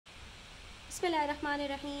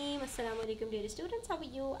Bismillahirrahmanirrahim. Assalamu alaikum dear students. How are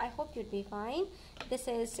you? I hope you'd be fine. This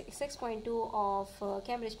is 6.2 of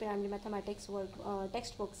Cambridge Pyramid Mathematics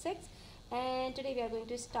textbook 6, and today we are going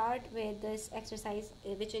to start with this exercise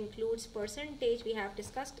which includes percentage. We have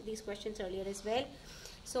discussed these questions earlier as well.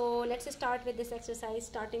 So let's start with this exercise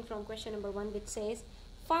starting from question number 1, which says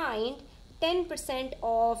find 10%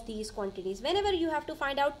 of these quantities. Whenever you have to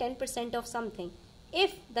find out 10% of something,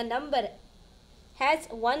 if the number has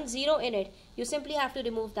 1 0 in it, you simply have to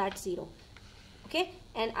remove that 0. Okay,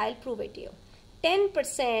 and I'll prove it to you.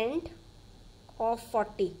 10% of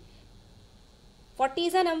 40. 40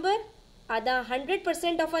 is a number. The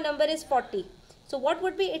 100% of a number is 40. So what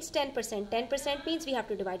would be its 10%? 10% means we have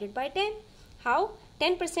to divide it by 10. How?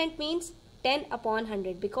 10% means 10 upon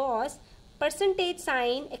 100, because percentage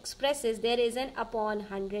sign expresses there is an upon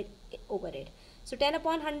 100 over it. So 10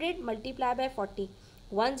 upon 100 multiply by 40.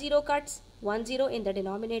 1 0 cuts, 1 0 in the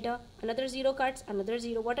denominator, another 0 cuts, another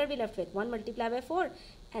 0. What are we left with? 1 multiplied by 4,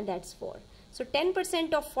 and that's 4. So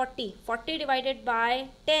 10% of 40, 40 divided by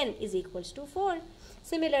 10 is equals to 4.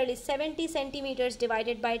 Similarly, 70 centimeters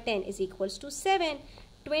divided by 10 is equals to 7.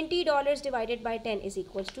 $20 divided by 10 is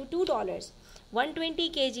equals to $2. 120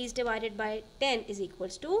 kgs divided by 10 is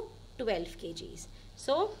equals to 12 kgs.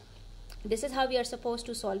 So this is how we are supposed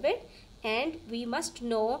to solve it, and we must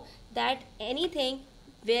know that anything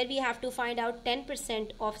where we have to find out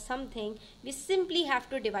 10% of something, we simply have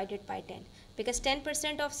to divide it by 10, because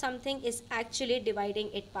 10% of something is actually dividing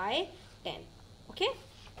it by 10. Okay,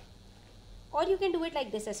 or you can do it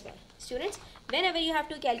like this as well, students. Whenever you have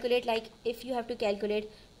to calculate, like if you have to calculate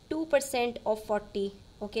 2% of 40,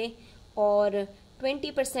 okay, or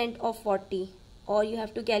 20% of 40, or you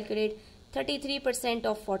have to calculate 33%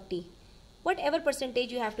 of 40, whatever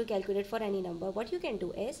percentage you have to calculate for any number, what you can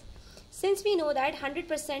do is, since we know that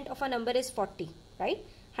 100% of a number is 40, right?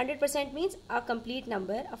 100% means a complete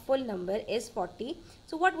number, a full number is 40.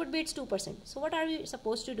 So what would be its 2%? So what are we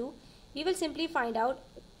supposed to do? We will simply find out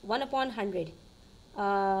 1 upon 100.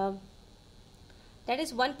 That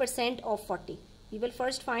is 1% of 40. We will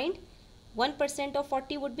first find 1% of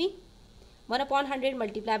 40 would be 1 upon 100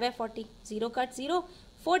 multiplied by 40. 0 cut 0.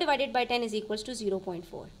 4 divided by 10 is equals to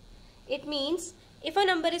 0.4. It means if a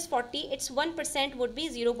number is 40, its 1% would be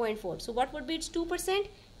 0.4. So what would be its 2%?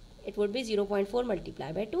 It would be 0.4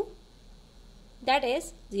 multiplied by 2. That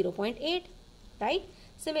is 0.8, right?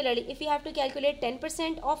 Similarly, if we have to calculate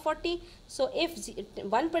 10% of 40, so if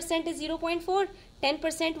 1% is 0.4,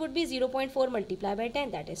 10% would be 0.4 multiplied by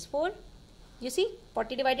 10, that is 4. You see,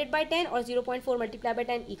 40 divided by 10 or 0.4 multiplied by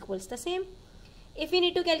 10 equals the same. If we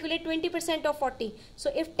need to calculate 20% of 40,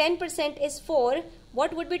 so if 10% is 4,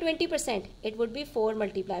 what would be 20%? It would be 4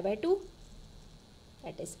 multiplied by 2,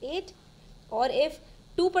 that is 8. Or if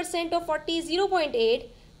 2% of 40 is 0.8,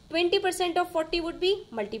 20% of 40 would be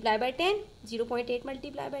multiplied by 10, 0.8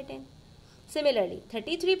 multiplied by 10. Similarly,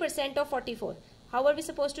 33% of 44. How are we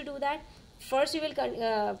supposed to do that? First, we will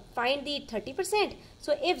find the 30%.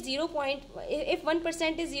 So if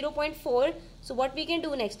 1% is 0.4, so what we can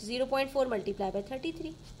do next? 0.4 multiplied by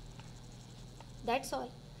 33. That's all.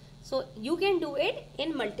 So you can do it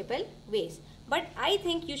in multiple ways, but I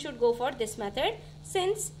think you should go for this method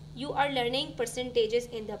since you are learning percentages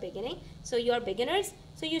in the beginning. So you are beginners,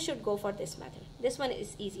 so you should go for this method. This one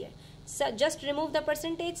is easier. So just remove the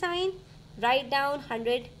percentage sign, write down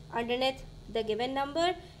 100 underneath the given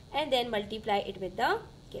number, and then multiply it with the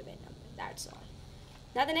given number. That's all.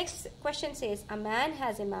 Now the next question says a man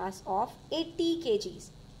has a mass of 80 kgs.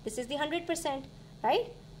 This is the 100%,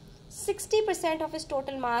 right? 60% of his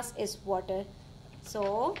total mass is water.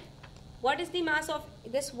 So what is the mass of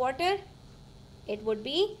this water? It would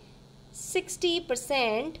be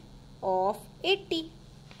 60% of 80,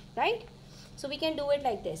 right? So we can do it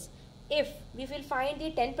like this. If we will find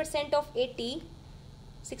the 10% of 80,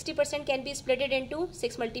 60% can be split into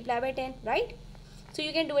 6 multiplied by 10, right? So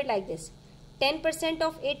you can do it like this. 10%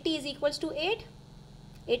 of 80 is equals to 8.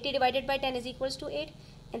 80 divided by 10 is equals to 8.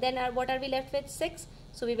 And then what are we left with? 6.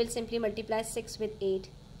 So we will simply multiply 6 with 8,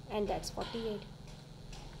 and that's 48.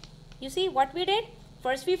 You see what we did?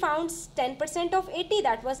 First we found 10% of 80,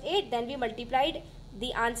 that was 8. Then we multiplied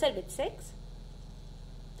the answer with 6.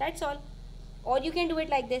 That's all. Or you can do it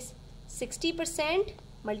like this. 60%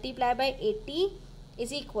 multiplied by 80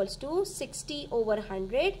 is equals to 60 over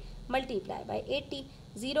 100 multiplied by 80.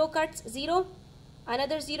 0 cuts 0,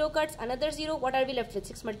 another 0 cuts, another 0. What are we left with?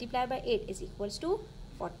 6 multiplied by 8 is equals to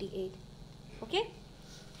 48. Okay,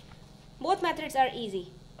 both methods are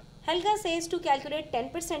easy. Helga says to calculate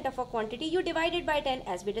 10% of a quantity, you divide it by 10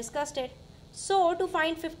 as we discussed it. So to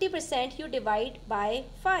find 50%, you divide by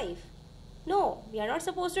 5. No, we are not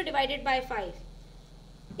supposed to divide it by 5.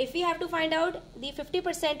 If we have to find out the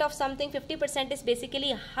 50% of something, 50% is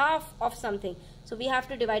basically half of something. So we have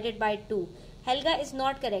to divide it by 2. Helga is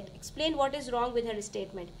not correct. Explain what is wrong with her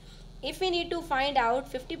statement. If we need to find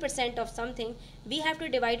out 50% of something, we have to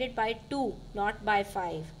divide it by 2, not by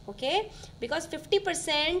 5. Okay? Because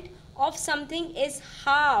 50% of something is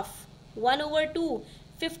half. 1 over 2.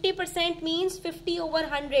 50% means 50 over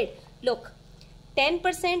 100. Look,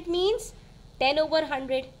 10% means 10 over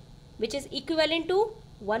 100, which is equivalent to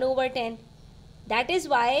 1 over 10. That is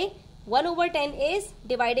why 1 over 10 is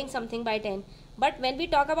dividing something by 10. But when we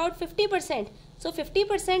talk about 50%, so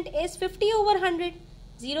 50% is 50 over 100.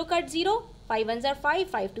 0 cut 0, 5 ones are 5,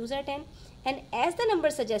 5 twos are 10. And as the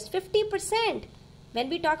number suggests, 50%, when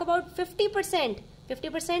we talk about 50%,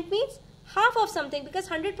 50% means half of something, because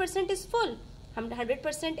 100% is full.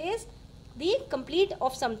 100% is the complete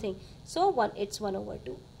of something. So it's 1 over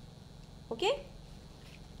 2. Okay?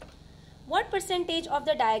 What percentage of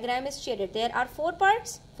the diagram is shaded? There are 4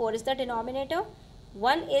 parts. 4 is the denominator.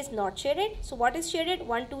 1 is not shaded. So what is shaded?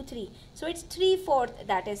 1, 2, 3. So it's 3/4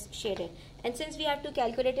 that is shaded. And since we have to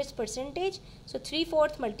calculate its percentage, so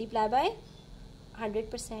 3/4 multiply by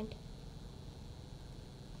 100%.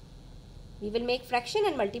 We will make fraction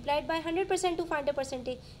and multiply it by 100% to find the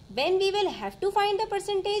percentage. When we will have to find the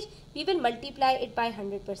percentage, we will multiply it by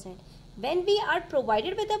 100%. When we are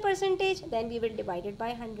provided with the percentage, then we will divide it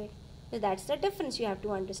by 100. So that's the difference you have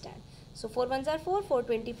to understand. So 4 ones are 4, 4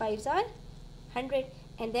 25s are 100.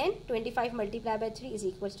 And then 25 multiplied by 3 is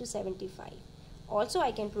equals to 75. Also,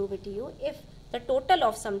 I can prove it to you. If the total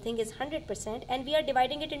of something is 100% and we are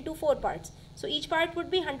dividing it into 4 parts. So each part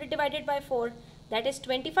would be 100 divided by 4. That is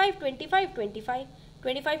 25, 25, 25.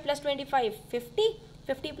 25 plus 25, 50.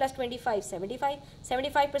 50 plus 25, 75.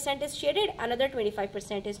 75% is shaded. Another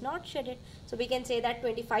 25% is not shaded. So we can say that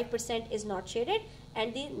 25% is not shaded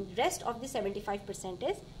and the rest of the 75%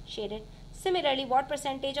 is shaded. Similarly, what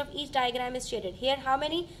percentage of each diagram is shaded? Here, how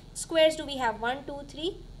many squares do we have? 1, 2,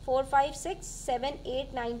 3, 4, 5, 6, 7,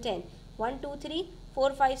 8, 9, 10. 1, 2, 3,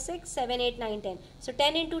 4, 5, 6, 7, 8, 9, 10. So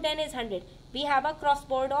 10 into 10 is 100. We have a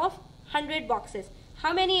crossboard of 100 boxes.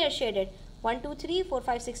 How many are shaded? 1, 2, 3, 4,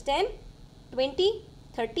 5, 6, 10, 20,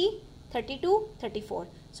 30, 32, 34.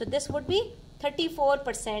 So this would be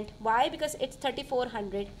 34%. Why? Because it's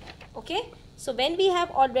 3400. Okay. So when we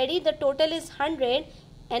have already the total is 100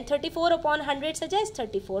 and 34 upon 100 suggests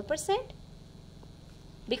 34%.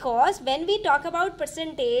 Because when we talk about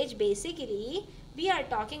percentage, basically we are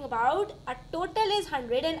talking about a total is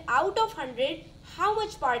 100 and out of 100 how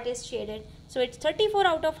much part is shaded. So it's 34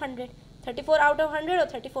 out of 100. 34 out of 100 or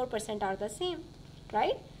 34% are the same,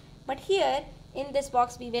 right? But here in this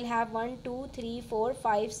box we will have 1, 2, 3, 4,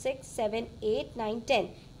 5, 6, 7, 8, 9, 10.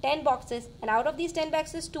 10 boxes, and out of these 10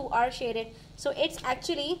 boxes 2 are shaded. So it's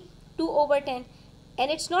actually 2 over 10 and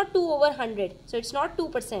it's not 2 over 100. So it's not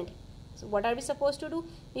 2%. So what are we supposed to do?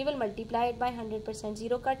 We will multiply it by 100%.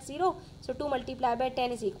 0 cut 0. So 2 multiplied by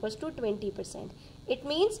 10 is equals to 20%. It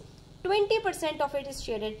means 20% of it is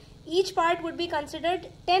shaded. Each part would be considered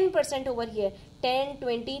 10% over here. 10,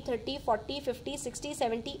 20, 30, 40, 50, 60,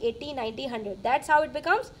 70, 80, 90, 100. That's how it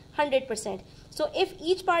becomes 100%. So if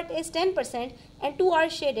each part is 10% and 2 are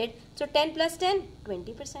shaded, so 10 plus 10,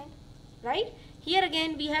 20%. Right? Here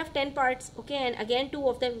again we have 10 parts, okay, and again 2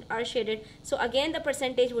 of them are shaded. So again the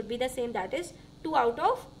percentage would be the same, that is 2 out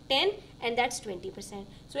of 10, and that's 20%.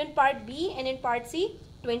 So in part B and in part C,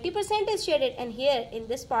 20% is shaded, and here in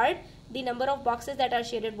this part the number of boxes that are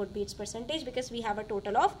shaded would be its percentage, because we have a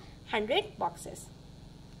total of 100 boxes.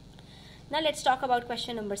 Now let's talk about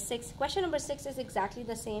question number 6. Question number 6 is exactly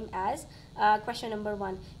the same as question number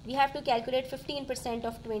 1. We have to calculate 15%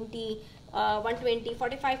 of 20, 120,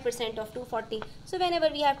 45% of 240. So whenever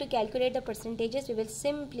we have to calculate the percentages, we will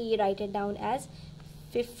simply write it down as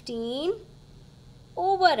 15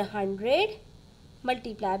 over 100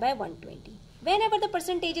 multiplied by 120. Whenever the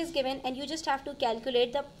percentage is given and you just have to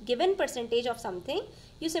calculate the given percentage of something,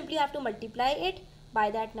 you simply have to multiply it by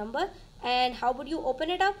that number. And how would you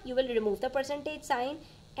open it up? You will remove the percentage sign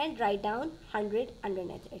and write down 100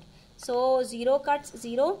 underneath it. So 0 cuts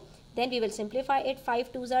 0. Then we will simplify it.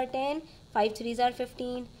 5 2s are 10, 5 3s are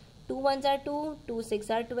 15, 2 1s are 2, 2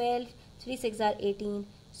 6s are 12, 3 6s are 18.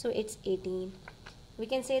 So it's 18. We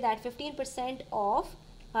can say that 15% of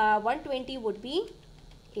 120 would be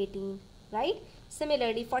 18. Right?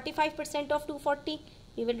 Similarly, 45% of 240,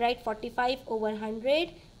 we will write 45 over 100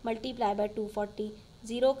 multiplied by 240.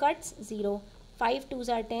 0 cuts 0. 5 2s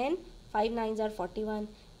are 10, 5 9s are 41,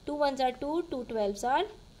 2 1s are 2, 2 12s are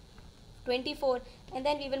 24, and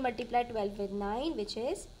then we will multiply 12 with 9, which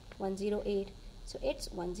is 108. So it's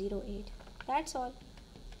 108. That's all.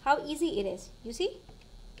 How easy it is, you see?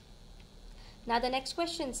 Now the next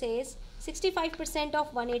question says 65%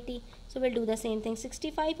 of 180. So we'll do the same thing.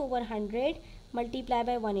 65 over 100 multiply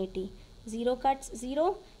by 180. 0 cuts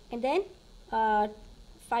 0, and then 5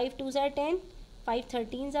 2s are 10, 5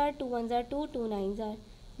 13s are, 2 1s are 2, 2 9s are.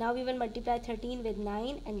 Now we will multiply 13 with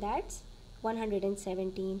 9, and that's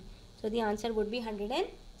 117. So the answer would be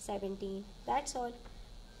 117. That's all.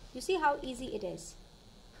 You see how easy it is.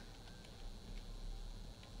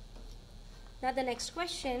 Now the next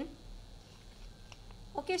question.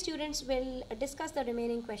 Okay students, we'll discuss the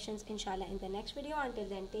remaining questions inshallah in the next video. Until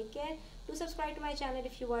then, take care. Do subscribe to my channel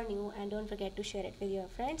if you are new, and don't forget to share it with your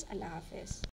friends. Allah Hafiz.